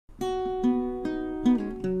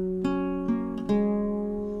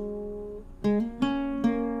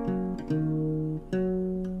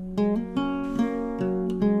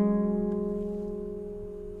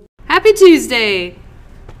Happy Tuesday!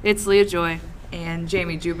 It's Leah Joy. And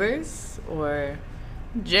Jami Jubers, or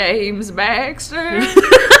James Baxter.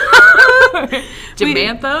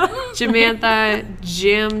 Jamantha.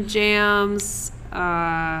 Jams,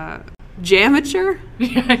 Jamature?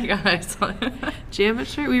 Yeah, guys.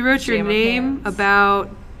 Jamature? We wrote your name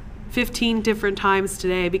about 15 different times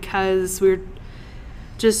today because we're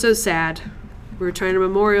just so sad. We're trying to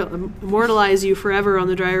immortalize you forever on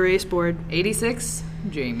the dry erase board. 86,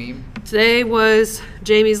 Jami. Today was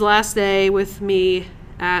Jamie's last day with me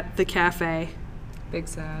at the cafe. Big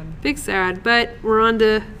sad. Big sad, but we're on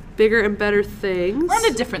to bigger and better things. We're on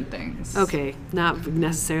to different things. Okay, not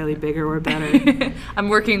necessarily bigger or better. I'm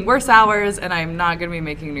working worse hours, and I'm not going to be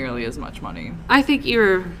making nearly as much money. I think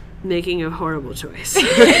you're making a horrible choice.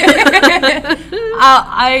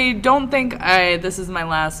 I don't think this is my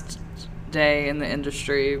last day in the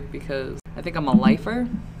industry because I think I'm a lifer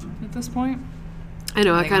at this point. I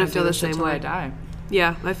know, I kind of feel the same way. I die.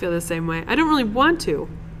 Yeah, I feel the same way. I don't really want to.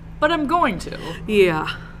 But I'm going to. Yeah.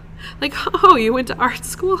 Like, oh, you went to art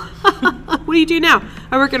school? What do you do now?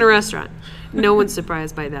 I work in a restaurant. No one's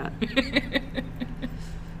surprised by that.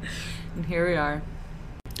 And here we are.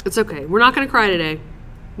 It's okay. We're not going to cry today.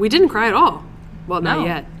 We didn't cry at all. Well, No, not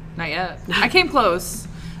yet. Not yet. I came close.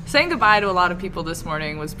 Saying goodbye to a lot of people this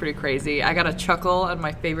morning was pretty crazy. I got a chuckle at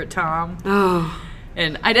my favorite Tom. Oh.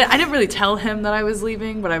 And I didn't really tell him that I was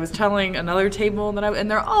leaving, but I was telling another table and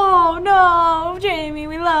they're, oh no, Jami,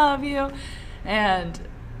 we love you. And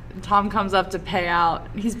Tom comes up to pay out.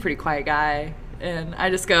 He's a pretty quiet guy. And I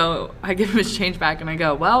just go, I give him his change back and I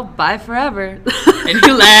go, well, bye forever. And he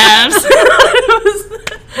laughs. It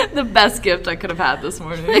was the best gift I could have had this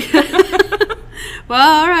morning.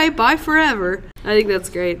 Well, all right, bye forever. I think that's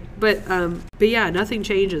great. But yeah, nothing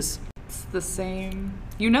changes. It's the same.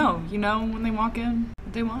 You know when they walk in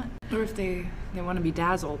what they want. Or if they want to be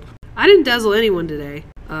dazzled. I didn't dazzle anyone today.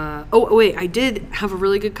 Wait, I did have a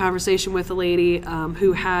really good conversation with a lady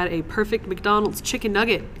who had a perfect McDonald's chicken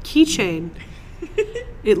nugget keychain.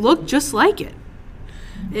 It looked just like it.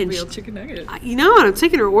 And Real chicken nugget. And I'm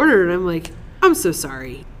taking her order and I'm like, I'm so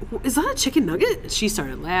sorry. Is that a chicken nugget? And she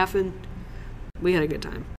started laughing. We had a good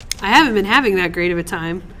time. I haven't been having that great of a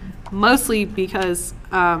time, mostly because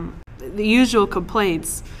the usual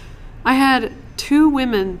complaints. I had 2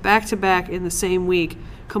 women back to back in the same week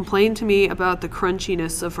complain to me about the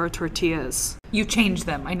crunchiness of our tortillas. You changed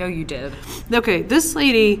them. I know you did. Okay, this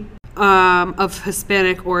lady of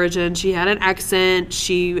Hispanic origin, she had an accent.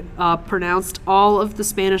 She pronounced all of the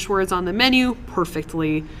Spanish words on the menu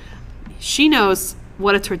perfectly. She knows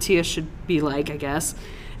what a tortilla should be like, I guess.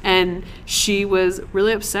 And she was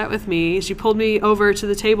really upset with me. She pulled me over to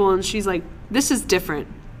the table and she's like, this is different.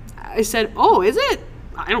 I said, oh, is it?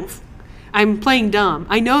 I'm playing dumb.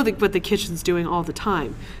 I know what the kitchen's doing all the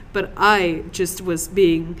time. But I just was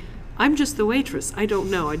I'm just the waitress. I don't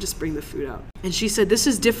know. I just bring the food out. And she said, this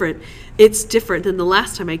is different. It's different than the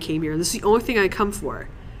last time I came here. This is the only thing I come for.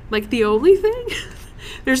 I'm like, the only thing?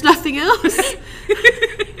 There's nothing else?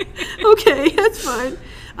 Okay, that's fine.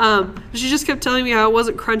 She just kept telling me how it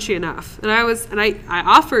wasn't crunchy enough. And I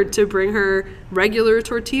offered to bring her regular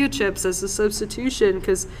tortilla chips as a substitution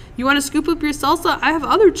because you want to scoop up your salsa? I have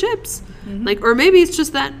other chips. Mm-hmm. Or maybe it's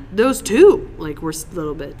just that those 2 were a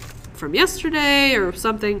little bit from yesterday or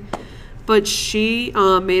something. But she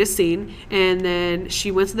made a scene and then she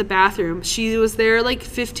went to the bathroom. She was there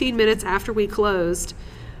 15 minutes after we closed,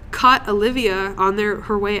 caught Olivia on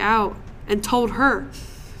her way out and told her.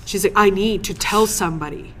 She's like, I need to tell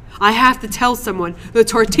somebody. I have to tell someone the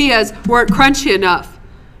tortillas weren't crunchy enough.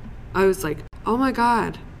 I was like, oh my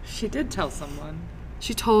God. She did tell someone.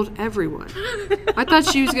 She told everyone. I thought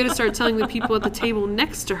she was going to start telling the people at the table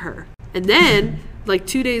next to her. And then,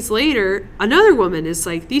 2 days later, another woman is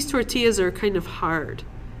like, these tortillas are kind of hard.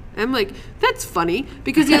 I'm like, that's funny,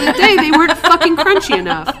 because the other day they weren't fucking crunchy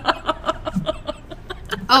enough.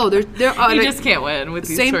 Oh, they're you just can't win with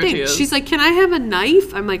these tortillas. Same thing. She's like, can I have a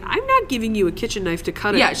knife? I'm like, I'm not giving you a kitchen knife to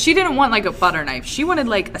cut it. Yeah, she didn't want a butter knife. She wanted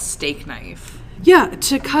a steak knife. Yeah,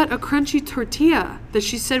 to cut a crunchy tortilla that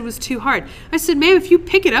she said was too hard. I said, ma'am, if you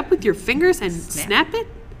pick it up with your fingers and snap it,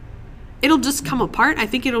 it'll just come apart. I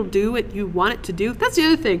think it'll do what you want it to do. That's the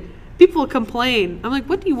other thing. People complain. I'm like,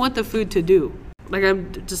 what do you want the food to do? I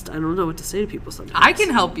don't know what to say to people sometimes. I can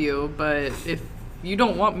help you, but if you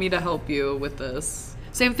don't want me to help you with this.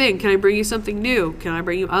 Same thing. Can I bring you something new? Can I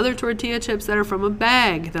bring you other tortilla chips that are from a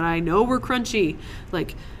bag that I know were crunchy?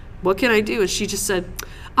 What can I do? And she just said,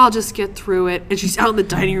 I'll just get through it. And she's out in the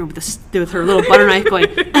dining room with her little butter knife going,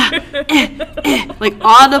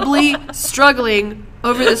 audibly struggling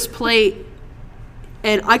over this plate.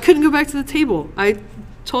 And I couldn't go back to the table.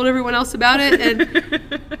 told everyone else about it, and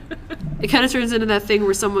it kind of turns into that thing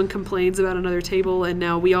where someone complains about another table, and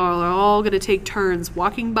now we are all going to take turns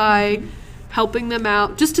walking by, helping them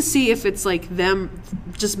out, just to see if it's like them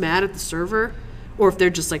just mad at the server, or if they're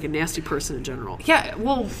just like a nasty person in general. Yeah,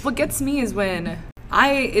 well, what gets me is when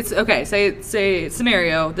say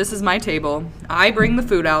scenario, this is my table. I bring the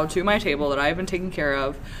food out to my table that I've been taking care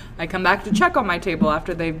of. I come back to check on my table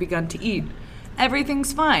after they've begun to eat.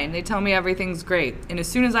 Everything's fine. They tell me everything's great. And as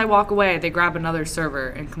soon as I walk away, they grab another server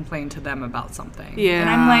and complain to them about something. Yeah. And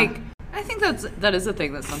I'm like, I think that is a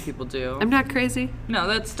thing that some people do. I'm not crazy. No,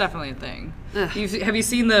 that's definitely a thing. Ugh. Have you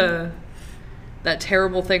seen that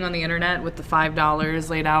terrible thing on the internet with the $5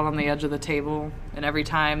 laid out on the edge of the table, and every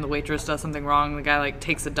time the waitress does something wrong, the guy like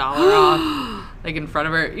takes $1 off, like in front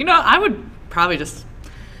of her? You know, I would probably just.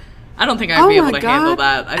 I don't think I'd be able to handle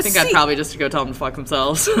that. I think I'd probably just go tell them to fuck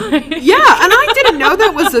themselves. Yeah, and I didn't know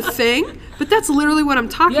that was a thing, but that's literally what I'm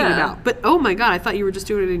talking about. But oh my God, I thought you were just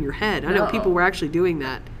doing it in your head. I know people were actually doing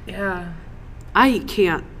that. Yeah. I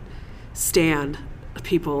can't stand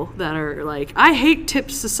people that are like, I hate tip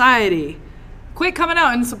society. Quit coming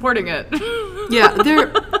out and supporting it. Yeah,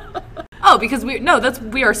 they're. Oh, because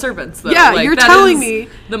we are servants though. Yeah, like, you're telling me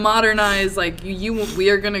the modernized like we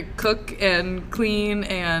are gonna cook and clean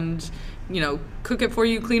and cook it for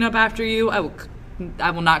you, clean up after you. I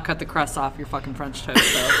will not cut the crust off your fucking French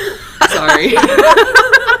toast though. Sorry.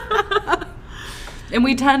 And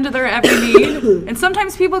we tend to their every need, and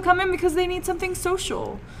sometimes people come in because they need something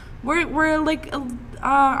social. We're like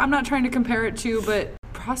I'm not trying to compare it to, but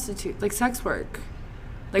prostitute, like sex work.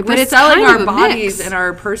 Like, we're selling our bodies and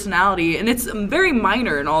our personality, and it's very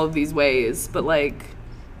minor in all of these ways. But, like,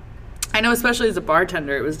 I know especially as a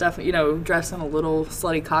bartender, it was definitely, dressed in a little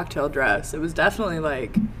slutty cocktail dress. It was definitely,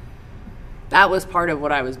 like, that was part of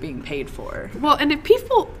what I was being paid for. Well, and if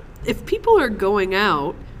people are going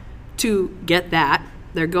out to get that,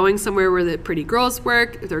 they're going somewhere where the pretty girls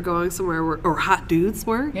work, they're going somewhere or hot dudes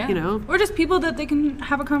work, Or just people that they can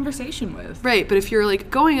have a conversation with. Right, but if you're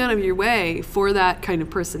like going out of your way for that kind of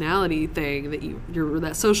personality thing that you're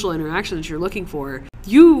that social interaction that you're looking for,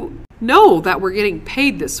 you know that we're getting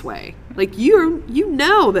paid this way. Like you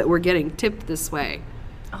know that we're getting tipped this way.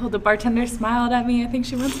 Oh, the bartender smiled at me. I think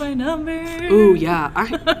she wants my number. Ooh, yeah.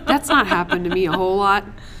 That's not happened to me a whole lot.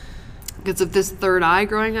 Because of this third eye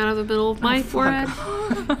growing out of the middle of my forehead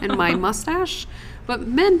and my mustache. But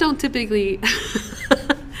men don't typically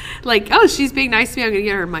like, oh, she's being nice to me,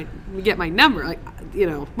 I'm going to get my number. Like,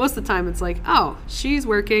 most of the time it's like, oh, she's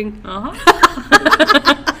working.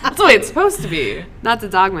 That's the way it's supposed to be. Not to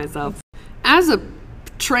dog myself. As a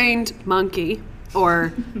trained monkey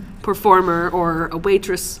or performer or a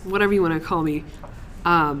waitress, whatever you want to call me,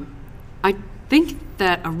 I think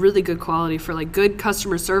that a really good quality for like good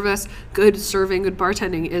customer service, good serving, good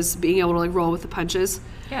bartending is being able to like roll with the punches.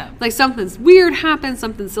 Yeah. Like something's weird happens,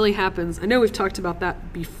 something silly happens. I know we've talked about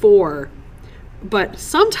that before, but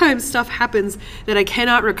sometimes stuff happens that I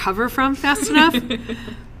cannot recover from fast enough.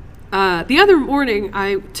 The other morning,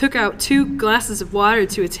 I took out 2 glasses of water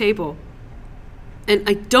to a table, and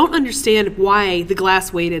I don't understand why the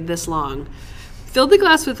glass waited this long. Filled the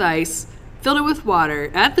glass with ice, filled it with water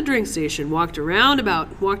at the drink station, walked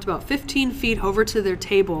about 15 feet over to their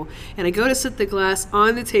table, and I go to set the glass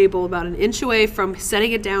on the table about an inch away from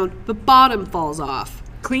setting it down. The bottom falls off.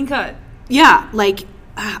 Clean cut. Yeah, like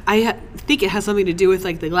I think it has something to do with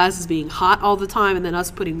like the glasses being hot all the time and then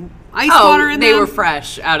us putting ice water in them. They were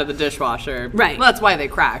fresh out of the dishwasher. Right. Well, that's why they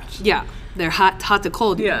cracked. Yeah, they're hot to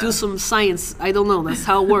cold. Yeah. Do some science. I don't know. That's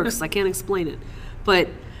how it works. I can't explain it. But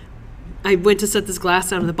I went to set this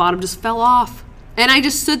glass down and the bottom just fell off. And I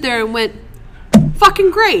just stood there and went,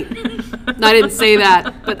 fucking great. And I didn't say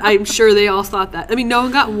that, but I'm sure they all thought that. I mean, no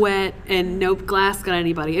one got wet and no glass got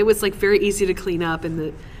anybody. It was like very easy to clean up,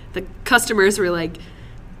 and the customers were like,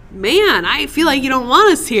 man, I feel like you don't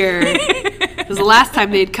want us here. Because the last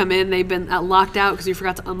time they'd come in, they'd been locked out because we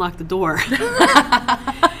forgot to unlock the door.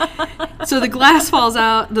 So the glass falls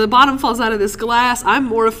out, the bottom falls out of this glass. I'm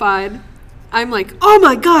mortified. I'm like, oh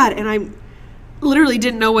my God. And I literally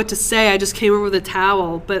didn't know what to say. I just came over with a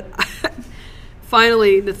towel. But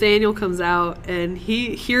finally, Nathaniel comes out and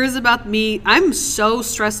he hears about me. I'm so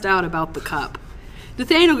stressed out about the cup.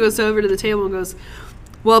 Nathaniel goes over to the table and goes,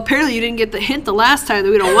 well, apparently you didn't get the hint the last time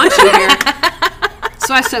that we don't want you here.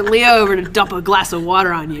 So I sent Leo over to dump a glass of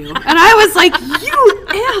water on you. And I was like, you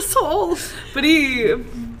asshole. But they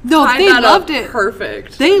loved it.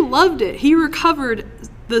 Perfect. They loved it. He recovered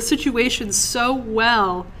the situation so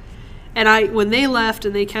well. And when they left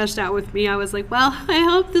and they cashed out with me, I was like, well, I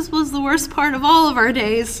hope this was the worst part of all of our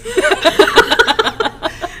days.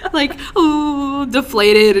 like, oh,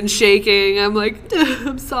 deflated and shaking. I'm like,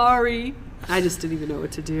 I'm sorry. I just didn't even know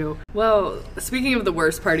what to do. Well, speaking of the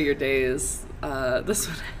worst part of your days, this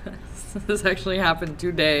actually happened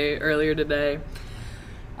earlier today.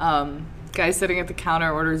 Guy sitting at the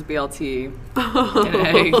counter orders BLT and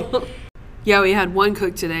egg. Yeah, we had one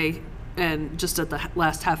cook today, and just at the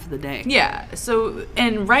last half of the day. Yeah. So,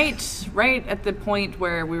 and right at the point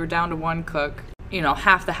where we were down to one cook,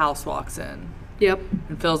 half the house walks in. Yep.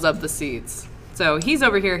 And fills up the seats. So he's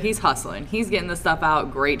over here, he's hustling. He's getting the stuff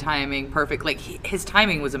out, great timing, perfect. Like, his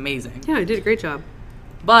timing was amazing. Yeah, he did a great job.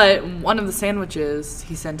 But one of the sandwiches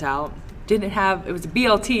he sent out it was a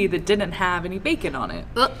BLT that didn't have any bacon on it.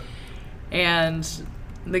 And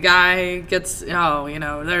the guy gets,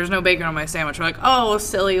 there's no bacon on my sandwich. We're like, oh,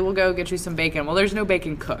 silly, we'll go get you some bacon. Well, there's no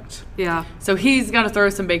bacon cooked. Yeah. So he's got to throw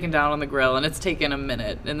some bacon down on the grill, and it's taken a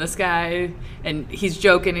minute. And this guy, and he's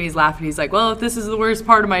joking and he's laughing. He's like, well, if this is the worst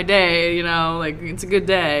part of my day, it's a good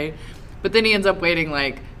day. But then he ends up waiting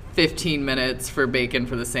 15 minutes for bacon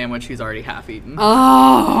for the sandwich he's already half eaten.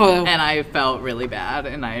 Oh. And I felt really bad,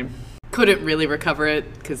 and I couldn't really recover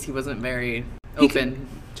it because he wasn't very open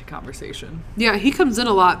to conversation. Yeah, he comes in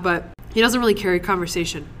a lot, but he doesn't really carry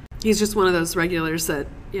conversation. He's just one of those regulars that,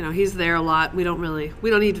 he's there a lot. We don't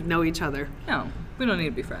need to know each other. No, we don't need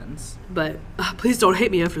to be friends. But please don't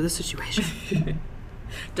hate me after this situation.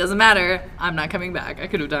 Doesn't matter. I'm not coming back. I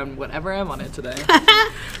could have done whatever I wanted today.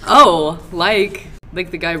 Oh, like the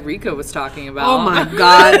guy Rico was talking about. Oh my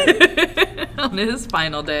God. On his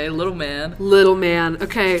final day, little man. Little man.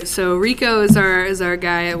 Okay, so Rico is our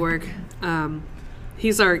guy at work.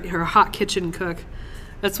 He's our hot kitchen cook.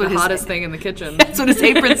 That's what the hottest thing in the kitchen. That's what his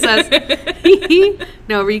apron says.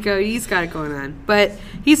 No, Rico, he's got it going on. But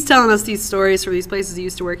he's telling us these stories from these places he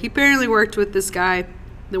used to work. He apparently worked with this guy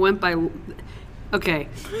that went by... Okay.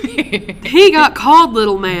 He got called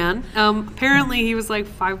Little Man. Apparently he was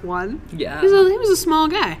 5'1". Yeah. He was a small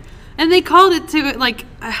guy. And they called it to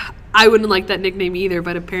I wouldn't like that nickname either,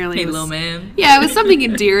 but apparently hey, it was... Little Man. Yeah, it was something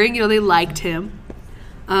endearing. They liked him.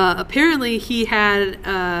 Apparently he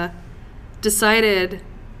had decided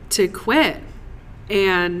to quit.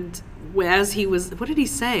 And as he was... What did he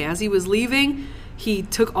say? As he was leaving... He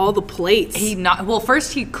took all the plates.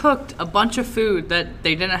 First he cooked a bunch of food that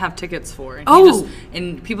they didn't have tickets for. And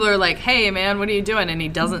and people are like, hey, man, what are you doing? And he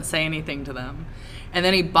doesn't say anything to them. And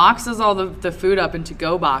then he boxes all the food up into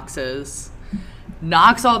go boxes,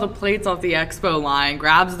 knocks all the plates off the expo line,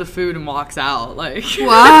 grabs the food, and walks out.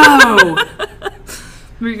 Wow.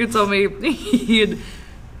 Rika told me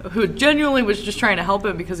who genuinely was just trying to help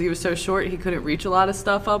him because he was so short he couldn't reach a lot of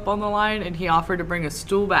stuff up on the line, and he offered to bring a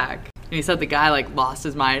stool back. And he said the guy lost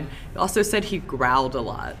his mind. He also said he growled a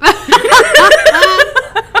lot.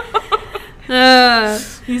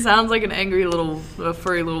 He sounds like an angry a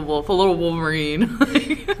furry little wolf, a little Wolverine.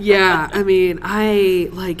 Yeah, I mean, I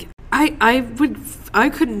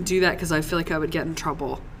couldn't do that because I feel like I would get in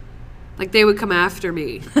trouble. They would come after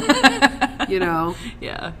me,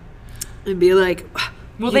 Yeah. and be like,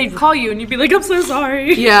 well, they'd call you and you'd be like, I'm so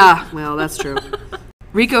sorry. Yeah, well, that's true.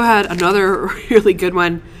 Rico had another really good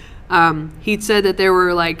one. He said that there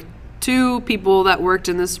were 2 people that worked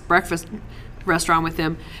in this breakfast restaurant with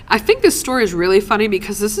him. I think this story is really funny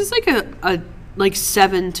because this is a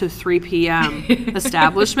 7 to 3 p.m.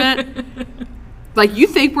 establishment. You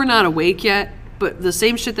think we're not awake yet, but the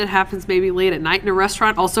same shit that happens maybe late at night in a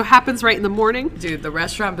restaurant also happens right in the morning. Dude, the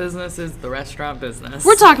restaurant business is the restaurant business.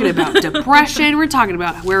 We're talking about depression. We're talking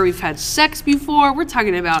about where we've had sex before. We're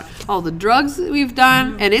talking about all the drugs that we've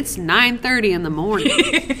done. And it's 9:30 in the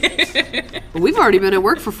morning. But we've already been at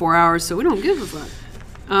work for 4 hours, so we don't give a fuck.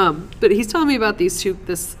 But he's telling me about these two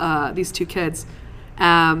kids.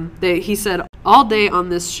 He said all day on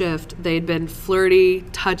this shift, they'd been flirty,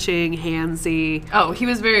 touching, handsy. Oh, he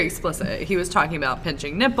was very explicit. He was talking about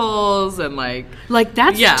pinching nipples and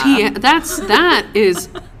that's that is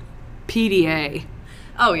PDA.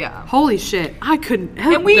 Oh yeah. Holy shit! I couldn't.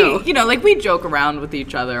 And we joke around with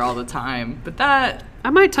each other all the time, but that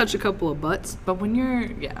I might touch a couple of butts. But when you're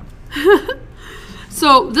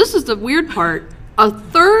So this is the weird part. A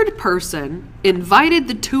third person invited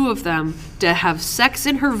the 2 of them to have sex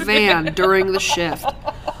in her van during the shift.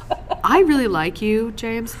 I really like you,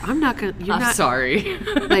 James. I'm not gonna. I'm sorry.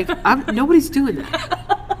 Nobody's doing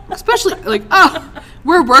that. Especially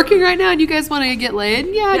we're working right now, and you guys want to get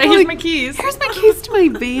laid? Yeah. Here's my keys. Here's my keys to my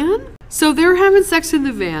van. So they're having sex in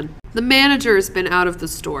the van. The manager has been out of the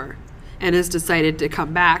store and has decided to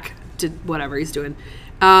come back to whatever he's doing,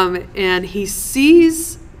 and he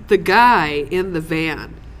sees the guy in the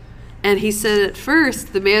van, And he said at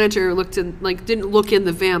first the manager didn't look in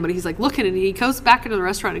the van, but he's like looking, and he goes back into the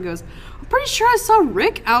restaurant and goes, "I'm pretty sure I saw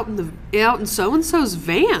Rick out in so and so's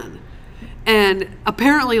van." And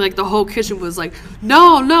apparently, like, the whole kitchen was like,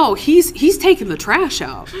 no, he's taking the trash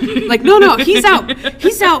out. Like, no, he's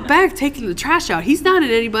out back taking the trash out. He's not in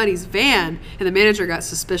anybody's van. And the manager got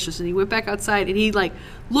suspicious, and he went back outside, and he, like,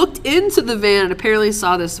 looked into the van and apparently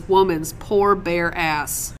saw this woman's poor bare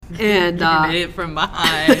ass. And made it from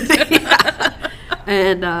behind. Yeah.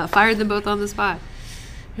 And fired them both on the spot.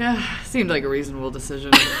 Yeah, seemed like a reasonable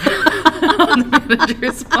decision on the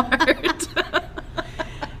manager's part.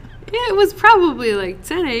 Yeah, it was probably like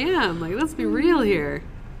 10 a.m. Like, let's be real here.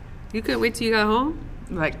 You couldn't wait till you got home?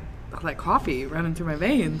 Like coffee running through my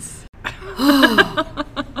veins.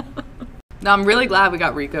 No, I'm really glad we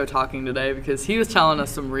got Rico talking today because he was telling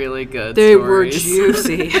us some really good stories. They were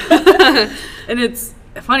juicy. And it's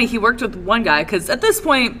funny, he worked with one guy because at this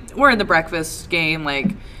point, we're in the breakfast game.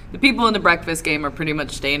 Like, the people in the breakfast game are pretty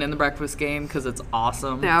much staying in the breakfast game because it's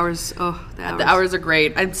awesome. The hours are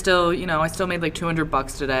great. I still made like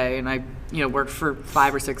 $200 today, and I, worked for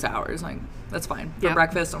 5 or 6 hours. Like, that's fine. For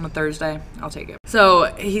breakfast on a Thursday, I'll take it.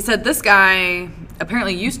 So he said this guy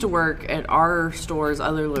apparently used to work at our store's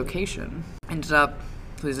other location. Ended up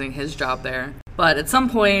losing his job there. But at some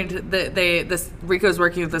point, Rico's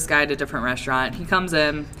working with this guy at a different restaurant. He comes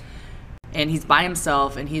in, and he's by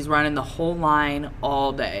himself, and he's running the whole line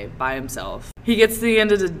all day by himself. He gets to the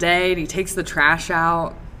end of the day, and he takes the trash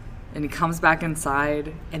out, and he comes back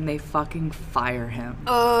inside, and they fucking fire him.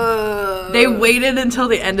 They waited until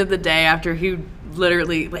the end of the day after he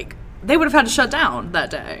literally, like, they would have had to shut down that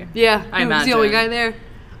day. Yeah, I imagine. He was the only guy there.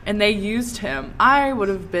 And they used him. I would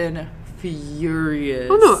have been furious.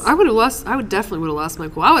 Oh no, I definitely would have lost my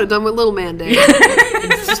cool. I would have done what little man did.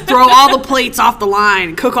 And just throw all the plates off the line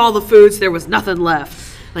and cook all the foods. There was nothing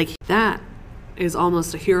left. Like, that is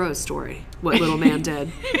almost a hero story, what little man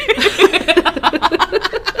did.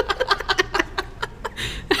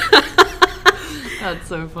 That's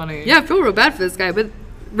so funny. Yeah, I feel real bad for this guy, but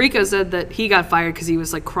Rico said that he got fired because he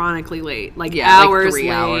was like chronically late, hours like 3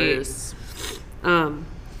 late. hours.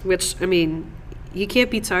 Which, I mean, you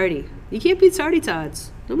can't be tardy. You can't be tardy,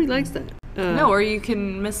 Tots. Nobody likes that. No, or you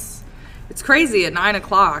can miss. It's crazy. At 9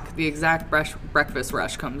 o'clock, the exact breakfast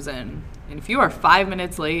rush comes in, and if you are 5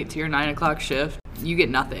 minutes late to your 9 o'clock shift, you get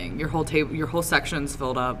nothing. Your whole section's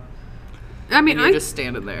filled up. I mean, you're just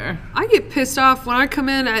standing there. I get pissed off when I come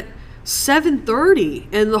in at 7:30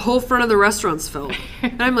 and the whole front of the restaurant's filled,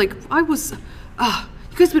 and I'm like, you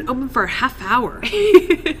guys been open for a half hour.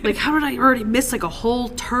 Like, how did I already miss like a whole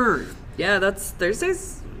turn? Yeah, that's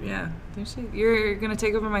Thursdays. Yeah, Thursday. You're gonna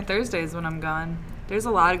take over my Thursdays when I'm gone. There's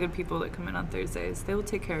a lot of good people that come in on Thursdays. They will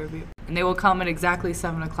take care of you, and they will come at exactly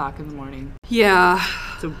 7 o'clock in the morning. Yeah.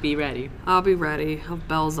 So be ready. I'll be ready. I'll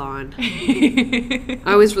bells on. I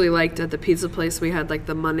always really liked at the pizza place we had like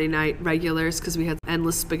the Monday night regulars because we had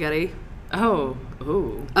endless spaghetti. Oh.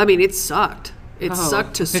 I mean, it sucked. It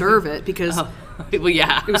sucked to serve it because well,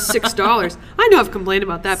 yeah. It was $6. I know I've complained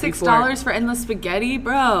about that before. $6 for endless spaghetti,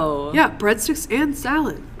 bro. Yeah, breadsticks and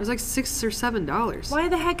salad. It was like $6 or $7. Why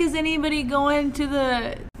the heck is anybody going to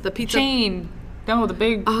the pizza chain? No, the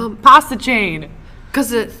big pasta chain.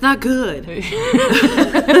 Because it's not good. When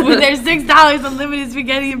there's $6 unlimited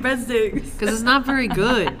spaghetti and breadsticks. Because it's not very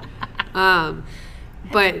good.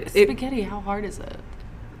 But spaghetti, how hard is it?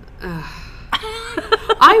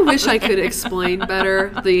 I wish I could explain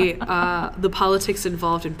better the politics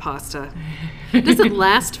involved in pasta. It doesn't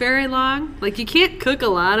last very long. Like, you can't cook a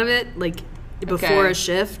lot of it like before a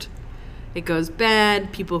shift. It goes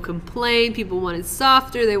bad. People complain. People want it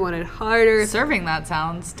softer. They want it harder. Serving that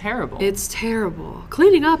sounds terrible. It's terrible.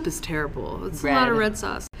 Cleaning up is terrible. It's a lot of red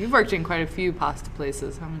sauce. You've worked in quite a few pasta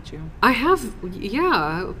places, haven't you? I have,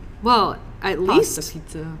 yeah. Well, at least. Pasta,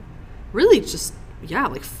 pizza. Really just,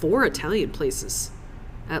 like 4 Italian places.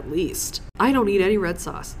 At least. I don't eat any red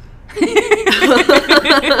sauce.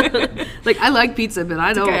 Like, I like pizza, but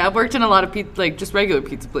I don't. Okay, I've worked in a lot of just regular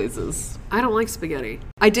pizza places. I don't like spaghetti.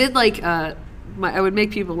 I did like I would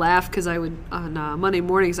make people laugh because I would on Monday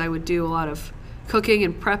mornings I would do a lot of cooking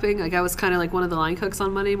and prepping. Like, I was kind of like one of the line cooks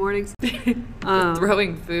on Monday mornings.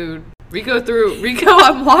 Throwing food. Rico,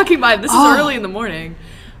 I'm walking by. This is early in the morning.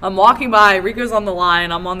 I'm walking by. Rico's on the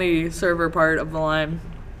line. I'm on the server part of the line,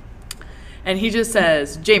 and he just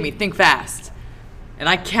says, "Jami, think fast." And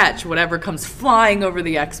I catch whatever comes flying over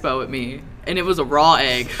the expo at me. and it was a raw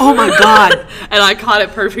egg. Oh my God. And I caught it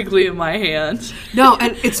perfectly in my hand. No,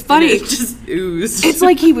 and it's funny. And it just oozed. It's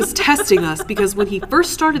like he was testing us, because when he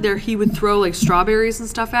first started there, he would throw like strawberries and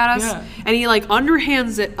stuff at us. Yeah. And he like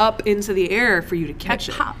underhands it up into the air for you to catch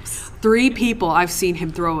it. Pops. 3 people I've seen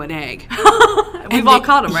him throw an egg. We've all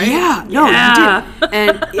caught him, right? Yeah. No, Yeah. he did.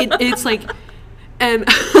 And it's like, and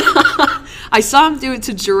I saw him do it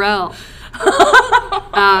to Jarrell.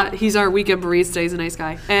 He's our weekend barista. He's a nice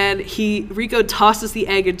guy. And Rico tosses the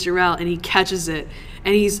egg at Jarrell, and he catches it.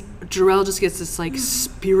 And Jarrell just gets this like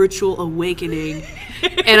spiritual awakening.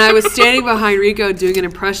 And I was standing behind Rico doing an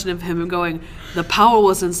impression of him and going, "The power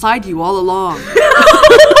was inside you all along."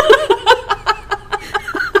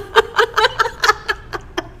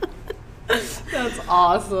 That's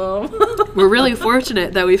awesome. We're really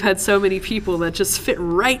fortunate that we've had so many people that just fit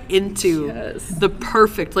right into the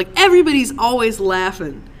perfect, like everybody's always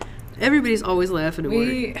laughing. Everybody's always laughing at work.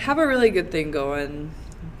 We have a really good thing going.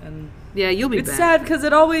 And Yeah, you'll be it's back. sad because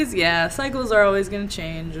it always, cycles are always going to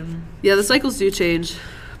change. And Yeah, the cycles do change.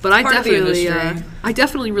 But I part of the industry.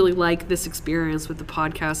 definitely really like this experience with the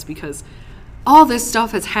podcast, because all this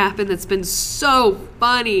stuff has happened that's been so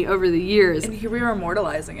funny over the years. here we are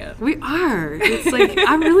immortalizing it. We are. It's like,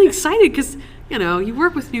 I'm really excited because, you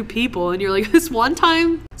work with new people and you're like, this one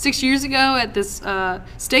time 6 years ago at this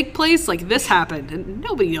steak place, like this happened and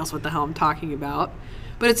nobody knows what the hell I'm talking about.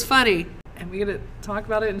 But it's funny. And we get to talk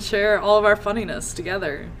about it and share all of our funniness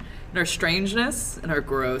together. And our strangeness and our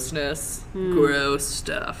grossness. Gross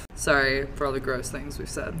stuff. Sorry for all the gross things we've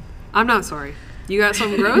said. I'm not sorry. You got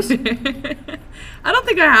something gross? I don't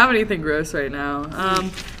think I have anything gross right now.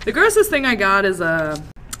 The grossest thing I got is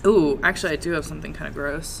actually I do have something kind of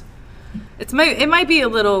gross. It might be a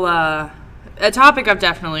little a topic I've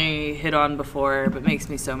definitely hit on before, but makes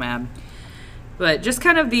me so mad. But just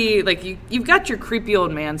kind of you've got your creepy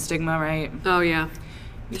old man stigma, right? Oh, yeah.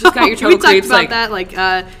 You just got your total creeps. We talked about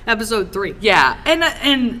that episode 3. Yeah,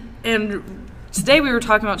 and today we were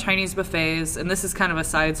talking about Chinese buffets, and this is kind of a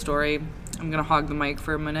side story. I'm going to hog the mic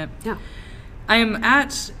for a minute. Yeah. I am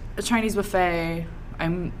at a Chinese buffet.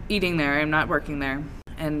 I'm eating there. I'm not working there.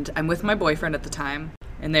 And I'm with my boyfriend at the time.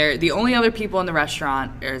 And the only other people in the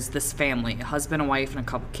restaurant is this family, a husband and wife and a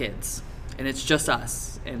couple kids. And it's just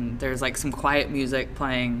us. And there's like some quiet music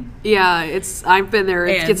playing. Yeah, I've been there.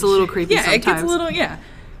 It gets a little creepy sometimes. Yeah, it gets a little,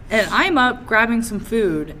 And I'm up grabbing some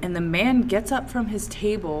food, and the man gets up from his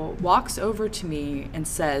table, walks over to me, and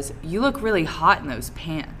says, "You look really hot in those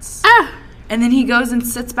pants." Ah! And then he goes and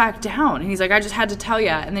sits back down. And he's like, "I just had to tell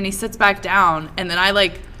ya." And then he sits back down. And then I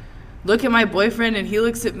look at my boyfriend, and he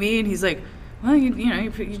looks at me, and he's like, "Well, you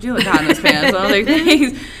do look hot in those pants." And I was like,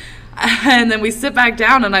 "Thanks." And then we sit back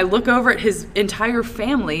down, and I look over at his entire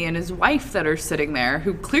family and his wife that are sitting there,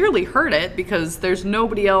 who clearly heard it because there's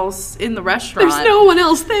nobody else in the restaurant. There's no one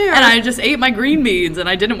else there. And I just ate my green beans, and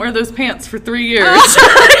I didn't wear those pants for 3 years.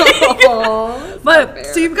 But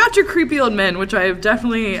so you've got your creepy old men, which I've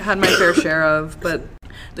definitely had my fair share of. But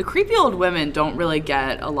the creepy old women don't really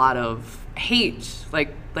get a lot of hate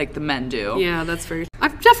like the men do. Yeah, that's very.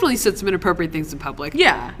 I've definitely said some inappropriate things in public.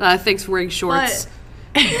 Yeah. Thanks for wearing shorts.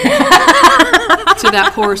 To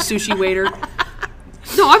that poor sushi waiter.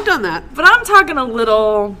 No, I've done that. But I'm talking a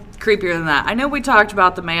little creepier than that. I know we talked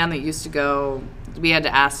about the man that used to go. We had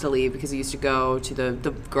to ask to leave because he used to go to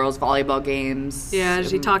the girls' volleyball games. Yeah,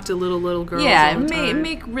 she talked to little girls. Yeah, all the time.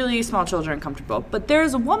 make really small children uncomfortable. But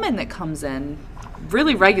there's a woman that comes in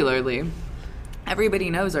really regularly. Everybody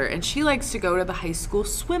knows her, and she likes to go to the high school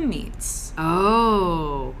swim meets.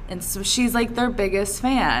 Oh. And so she's like their biggest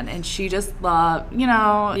fan, and she just Yeah.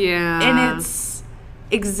 And it's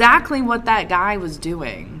exactly what that guy was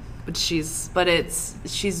doing. But she's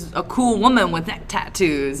a cool woman with neck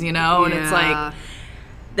tattoos, and it's like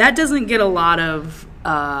that doesn't get a lot of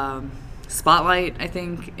spotlight, I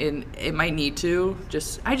think, and it might need to.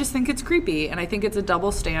 I just think it's creepy, and I think it's a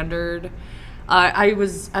double standard. I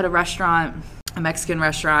was at a Mexican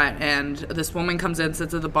restaurant, and this woman comes in,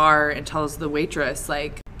 sits at the bar, and tells the waitress,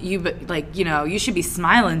 you should be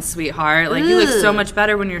smiling, sweetheart. Like, you look so much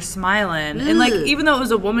better when you're smiling. And even though it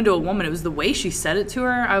was a woman to a woman, it was the way she said it to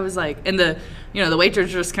her. I was like, and the waitress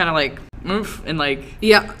just kind of like, oof, and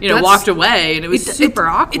walked away, and it was super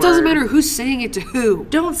awkward. It doesn't matter who's saying it to who.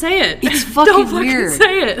 Don't say it. It's fucking don't weird.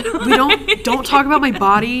 Say it. Don't talk about my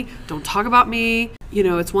body. Don't talk about me.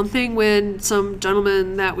 It's one thing when some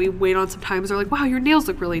gentlemen that we wait on sometimes are like, "Wow, your nails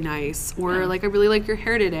look really nice," or like, "I really like your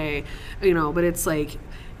hair today," but it's like,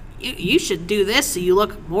 you should do this so you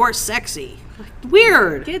look more sexy. Like,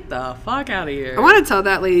 weird. Get the fuck out of here. I want to tell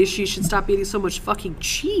that lady she should stop eating so much fucking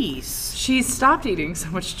cheese. She stopped eating so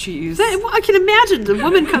much cheese. I can imagine the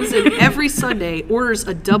woman comes in every Sunday, orders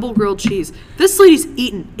a double grilled cheese. This lady's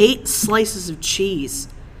eaten 8 slices of cheese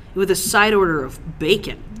with a side order of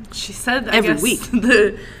bacon. She said every week.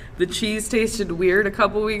 The cheese tasted weird a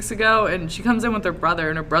couple weeks ago, and she comes in with her brother,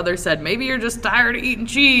 and her brother said, maybe you're just tired of eating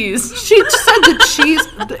cheese. She said the cheese,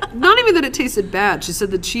 not even that it tasted bad, she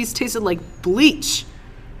said the cheese tasted like bleach.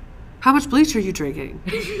 How much bleach are you drinking?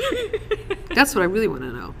 That's what I really want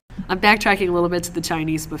to know. I'm backtracking a little bit to the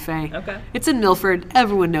Chinese buffet. Okay. It's in Milford.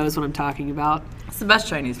 Everyone knows what I'm talking about. It's the best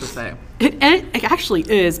Chinese buffet. It actually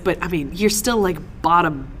is, but I mean, you're still like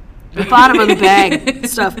bottom of the bag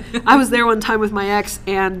stuff. I was there one time with my ex,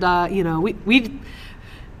 and we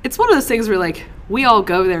it's one of those things where like we all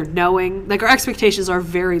go there knowing like our expectations are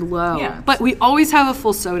very low, yeah. But we always have a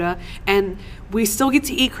full soda, and we still get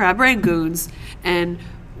to eat crab rangoons, and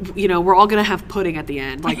we're all gonna have pudding at the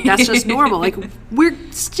end. Like that's just normal. Like we're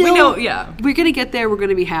gonna get there. We're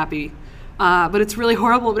gonna be happy, but it's really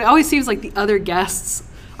horrible. But it always seems like the other guests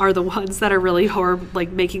are the ones that are really horrible, like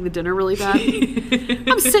making the dinner really bad.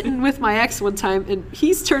 I'm sitting with my ex one time, and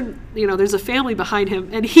he's turned, there's a family behind him,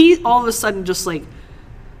 and he all of a sudden just like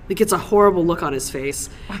gets a horrible look on his face.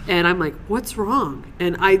 And I'm like, what's wrong?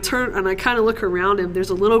 And I turn and I kind of look around him. There's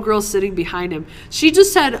a little girl sitting behind him. She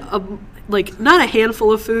just had not a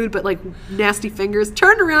handful of food, but like nasty fingers.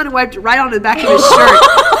 Turned around and wiped it right on the back of his shirt.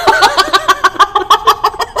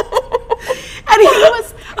 And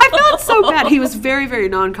I felt so bad. He was very, very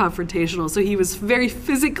non-confrontational, so he was very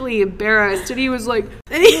physically embarrassed, and he was like,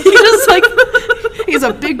 he's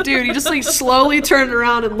a big dude. He just like slowly turned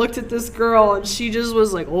around and looked at this girl, and she just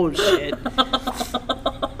was like, oh shit.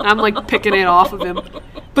 I'm like picking it off of him.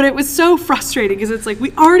 But it was so frustrating because it's like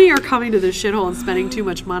we already are coming to this shithole and spending too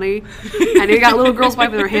much money, and you got little girls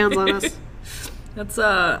wiping their hands on us. That's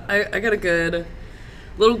I got a good.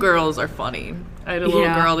 Little girls are funny. I had a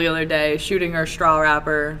little girl the other day shooting her straw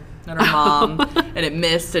wrapper at her mom, and it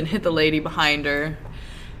missed and hit the lady behind her.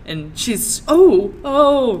 And she's,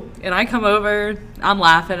 oh. And I come over, I'm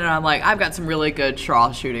laughing, and I'm like, I've got some really good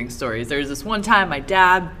straw shooting stories. There's this one time my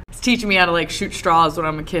dad was teaching me how to, like, shoot straws when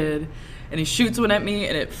I'm a kid. And he shoots one at me,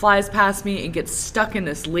 and it flies past me and gets stuck in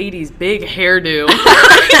this lady's big hairdo.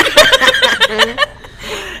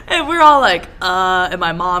 And we're all like, and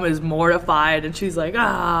my mom is mortified, and she's like,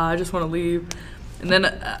 I just want to leave. And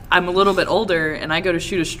then I'm a little bit older, and I go to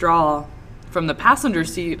shoot a straw from the passenger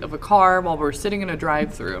seat of a car while we're sitting in a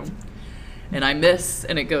drive-thru. And I miss,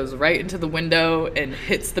 and it goes right into the window and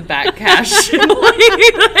hits the back cash.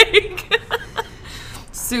 Like,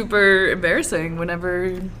 super embarrassing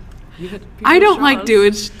whenever you hit I don't straws. like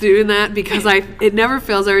doing that because it never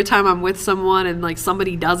fails every time I'm with someone and like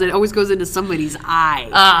somebody does it. It always goes into somebody's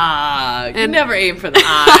eye. You never aim for the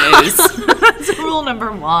eyes. That's rule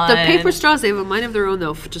number 1. The paper straws, they have a mind of their own,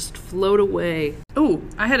 they'll just float away. Oh,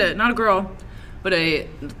 I had not a girl, but a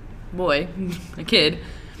boy, a kid,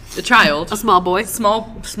 a child. A small boy.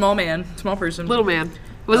 Small man, small person. Little man.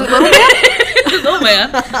 Was it little man? Little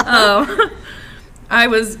man. I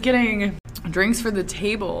was getting drinks for the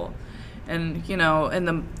table, and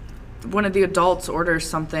one of the adults orders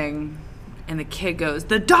something, and the kid goes,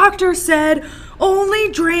 "The doctor said only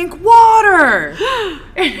drink water."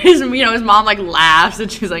 And his mom like laughs,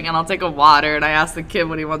 and she's like, "And I'll take a water." And I asked the kid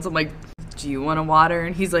what he wants. I'm like, "Do you want a water?"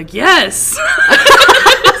 And he's like, "Yes."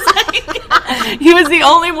 He was the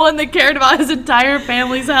only one that cared about his entire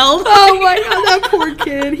family's health. Oh my god, that poor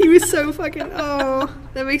kid. He was so fucking,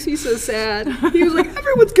 that makes me so sad. He was like,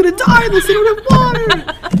 everyone's gonna die unless they don't have water.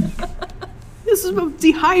 This is the most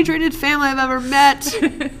dehydrated family I've ever met.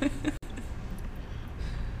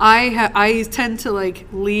 I tend to like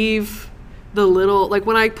leave the little, like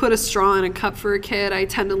when I put a straw in a cup for a kid, I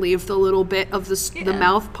tend to leave the little bit of the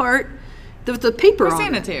mouth part. The paper for on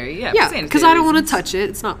sanitary, it. Yeah, because I don't want to touch it.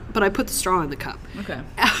 It's not, but I put the straw in the cup. Okay.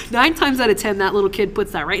 9 times out of 10, that little kid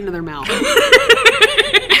puts that right into their mouth.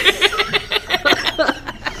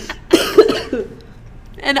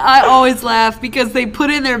 And I always laugh because they put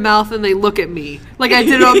it in their mouth and they look at me like I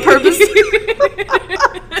did it on purpose. And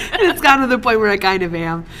it's gotten to the point where I kind of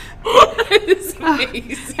am. It's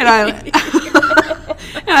amazing. And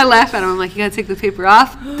I laugh at them. I'm like, you gotta take the paper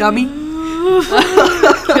off, dummy.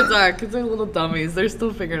 Kids are little dummies. They're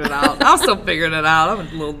still figuring it out. I'm still figuring it out. I'm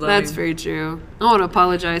a little dummy. That's very true. I want to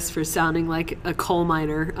apologize for sounding like a coal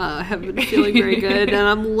miner. I haven't been feeling very good, and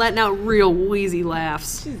I'm letting out real wheezy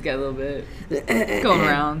laughs. She's got a little bit. It's going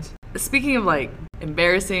around. Speaking of like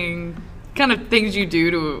embarrassing kind of things you do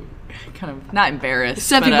to kind of not embarrassed.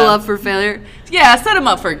 Set people up for failure. Yeah, set them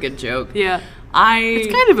up for a good joke. Yeah.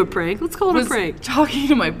 It's kind of a prank. Let's call it a prank. Talking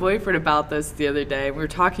to my boyfriend about this the other day. We were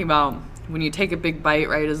talking about when you take a big bite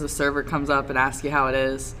right as the server comes up and asks you how it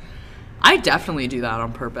is. I definitely do that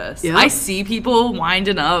on purpose. Yeah. I see people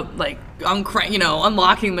winding up, like,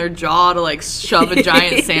 unlocking their jaw to, like, shove a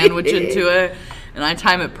giant sandwich into it, and I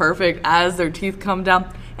time it perfect as their teeth come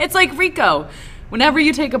down. It's like Rico. Whenever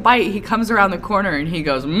you take a bite, he comes around the corner and he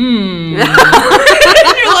goes, and you're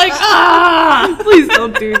like, ah! Please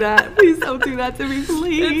don't do that. Please don't do that to me,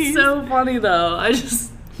 please. It's so funny, though.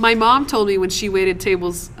 My mom told me when she waited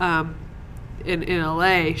tables in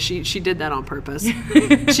LA, she did that on purpose.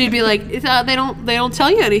 She'd be like, they don't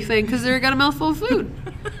tell you anything because they're got a mouthful of food.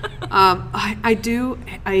 I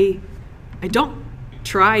don't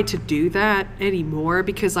try to do that anymore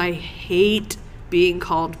because I hate being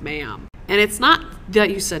called ma'am. And it's not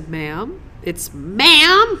that you said ma'am, it's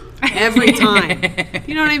ma'am every time.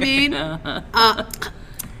 You know what I mean?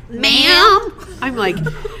 Ma'am. I'm like,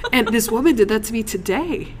 and this woman did that to me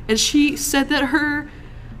today. And she said that her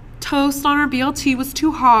toast on her BLT was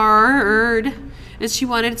too hard and she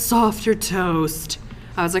wanted softer toast.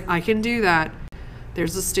 I was like, I can do that.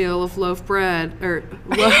 There's a stale of loaf bread, there's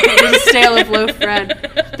a stale of loaf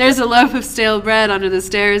bread. There's a loaf of stale bread under the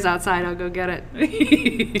stairs outside. I'll go get it.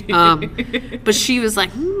 But she was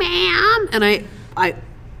like, ma'am, and I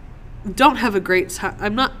don't have a great time.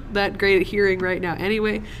 I'm not that great at hearing right now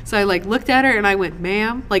anyway. So I like looked at her and I went,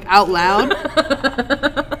 ma'am, like out loud.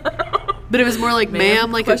 But it was more like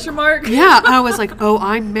ma'am, like question mark. Yeah, I was like, oh,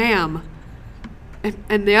 I'm ma'am,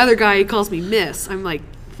 and the other guy, he calls me miss. I'm like,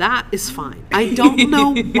 that is fine. I don't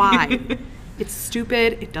know why. It's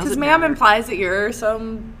stupid. It doesn't matter. Because ma'am implies that you're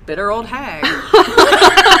some bitter old hag.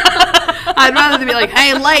 I'd rather be like,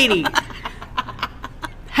 hey, lady.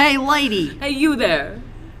 Hey, lady. Hey, you there.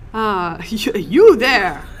 You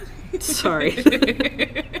there. Sorry.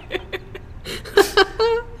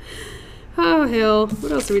 Oh, hell.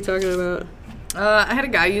 What else are we talking about? I had a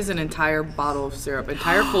guy use an entire bottle of syrup,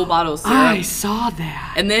 full bottle of syrup. I saw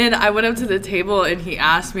that. And then I went up to the table and he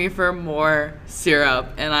asked me for more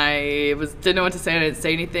syrup, and I didn't know what to say. I didn't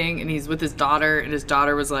say anything, and he's with his daughter, and his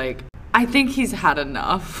daughter was like, I think he's had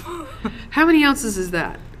enough. How many ounces is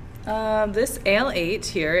that? This Ale 8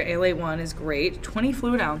 here, Ale 8-1 is great, 20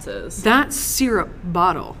 fluid ounces. That syrup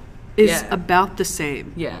bottle is about the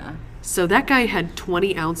same. Yeah. So that guy had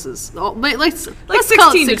 20 ounces. Oh, let's 16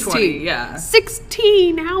 call it 16. To 20, yeah.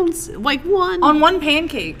 16 ounces, like one. On one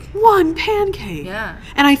pancake. One pancake. Yeah.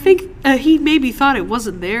 And I think he maybe thought it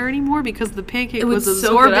wasn't there anymore because the pancake was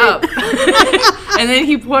absorbed. Up. And then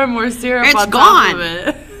he poured more syrup on gone. Top of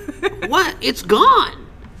it. What? It's gone.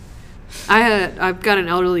 I've got an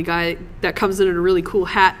elderly guy that comes in a really cool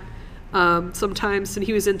hat sometimes, and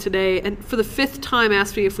he was in today, and for the 5th time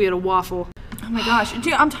asked me if we had a waffle. Oh my gosh.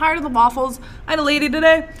 Dude, I'm tired of the waffles. I had a lady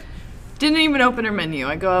today, didn't even open her menu.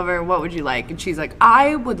 I go over, what would you like? And she's like,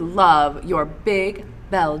 I would love your big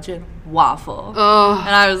Belgian waffle. Oh.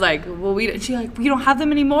 And I was like, well, she's like, we don't have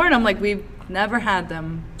them anymore. And I'm like, we've never had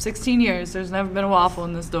them. 16 years, there's never been a waffle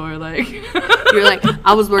in this store. Like, you're like,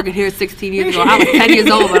 I was working here 16 years ago. I was 10 years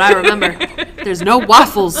old, but I remember. There's no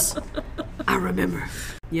waffles. I remember.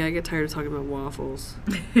 Yeah, I get tired of talking about waffles.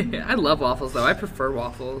 I love waffles, though. I prefer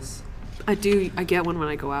waffles. I do. I get one when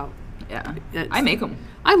I go out. Yeah. I make them.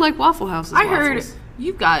 I like Waffle House's waffles. Heard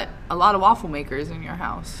you've got a lot of waffle makers in your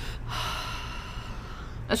house.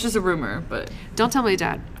 That's just a rumor, but... Don't tell my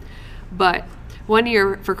dad. But one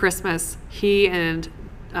year for Christmas, he and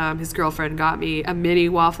his girlfriend got me a mini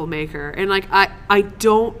waffle maker. And, like, I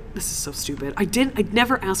don't... This is so stupid. I'd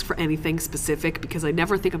never ask for anything specific because I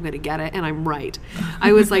never think I'm going to get it, and I'm right.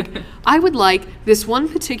 I was like, I would like this one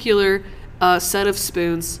particular set of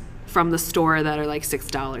spoons from the store that are like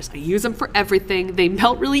 $6. I use them for everything. They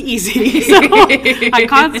melt really easy, so I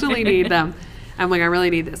constantly need them. I'm like, I really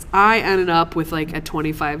need this. I ended up with like a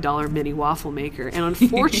 $25 mini waffle maker, and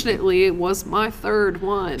unfortunately, it was my 3rd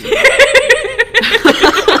one.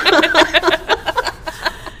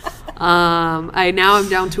 I'm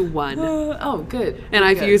down to 1. Oh, good. And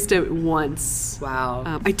I've used it once.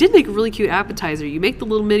 Wow. I did make a really cute appetizer. You make the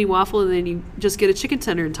little mini waffle, and then you just get a chicken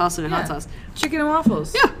tender and toss it in hot sauce. Chicken and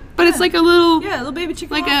waffles. Yeah, but it's like a little... Yeah, little baby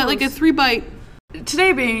chicken like waffles. Like a 3-bite.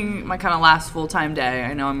 Today being my kind of last full-time day,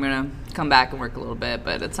 I know I'm going to come back and work a little bit,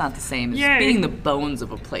 but it's not the same as being the bones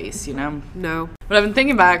of a place, you know? No. But I've been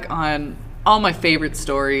thinking back on all my favorite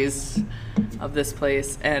stories of this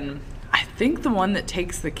place, and I think the one that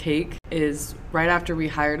takes the cake is right after we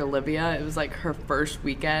hired Olivia. It was like her first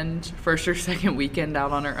or second weekend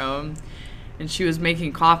out on her own. and she was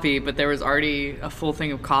making coffee, but there was already a full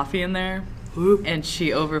thing of coffee in there. Ooh. And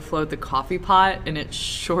she overflowed the coffee pot, and it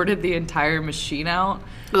shorted the entire machine out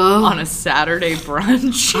Oh. on a Saturday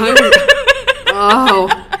brunch.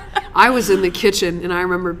 I was in the kitchen, and I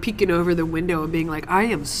remember peeking over the window and being like, I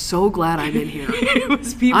am so glad I'm in here. It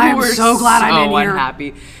was people I am were so glad I'm in here.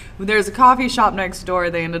 unhappy. There's a coffee shop next door.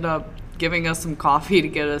 They ended up giving us some coffee to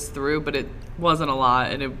get us through, but it wasn't a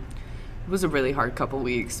lot, and it was a really hard couple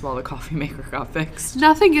weeks while the coffee maker got fixed.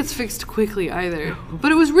 Nothing gets fixed quickly either.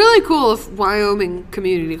 But it was really cool of Wyoming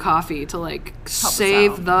Community Coffee to like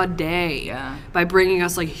save the day by bringing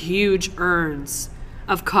us like huge urns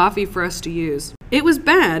of coffee for us to use. It was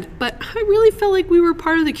bad, but I really felt like we were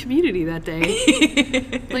part of the community that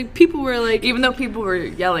day. Like people were like, Even though people were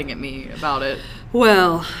yelling at me about it.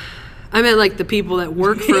 well, I meant like the people that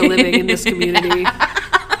work for a living in this community.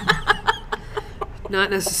 Not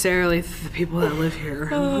necessarily the people that live here.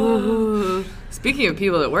 Speaking of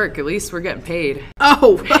people at work, at least we're getting paid.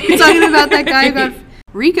 Oh, I'm talking about that guy who got...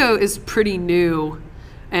 Rico is pretty new,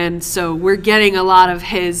 and so we're getting a lot of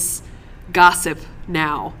his gossip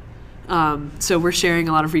now. So we're sharing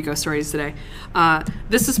a lot of Rico stories today.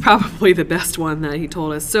 This is probably the best one that he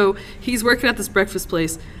told us. So he's working at this breakfast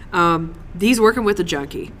place. He's working with a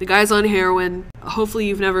junkie. The guy's on heroin. Hopefully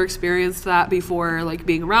you've never experienced that before, like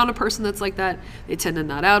being around a person that's like that. They tend to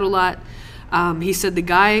nut out a lot. He said the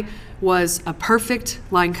guy was a perfect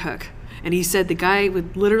line cook. And he said the guy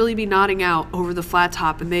would literally be nodding out over the flat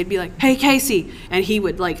top, and they'd be like, hey, Casey. And he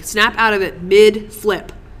would like snap out of it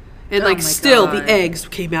mid-flip. And like still the eggs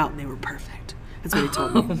came out and they were perfect. That's what he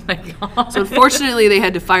told me. Oh my God. So unfortunately they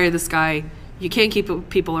had to fire this guy. You can't keep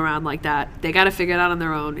people around like that. They got to figure it out on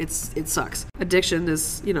their own. It sucks. Addiction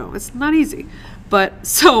is, it's not easy. But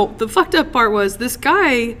so the fucked up part was this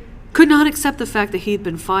guy could not accept the fact that he'd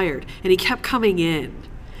been fired, and he kept coming in.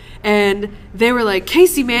 And they were like,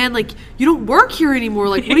 Casey, man, like, you don't work here anymore.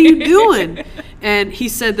 Like, what are you doing? And he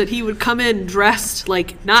said that he would come in dressed,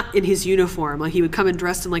 like, not in his uniform. Like, he would come in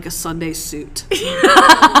dressed in, like, a Sunday suit.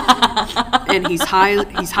 And he's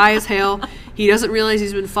high as hell. He doesn't realize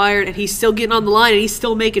he's been fired, and he's still getting on the line, and he's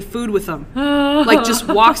still making food with them. Like, just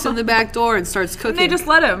walks in the back door and starts cooking. And they just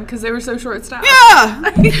let him because they were so short-staffed.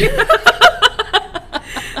 Yeah!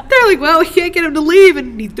 They're like, well, we can't get him to leave,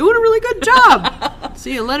 and he's doing a really good job. So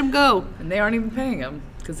you let him go. And they aren't even paying him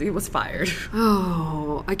because he was fired.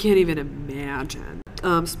 Oh, I can't even imagine.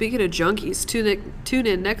 Speaking of junkies, tune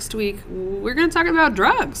in next week. We're going to talk about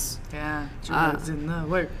drugs. Yeah, drugs in the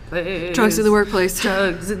workplace. Drugs in the workplaise.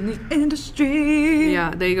 Drugs in the industry.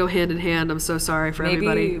 Yeah, they go hand in hand. I'm so sorry for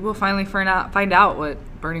everybody. Maybe we'll finally find out what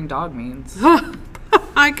burning dog means.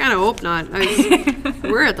 I kind of hope not.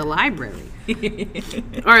 We're at the library.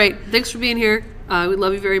 All right, thanks for being here. We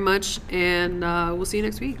love you very much, and we'll see you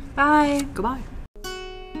next week. Bye. Goodbye.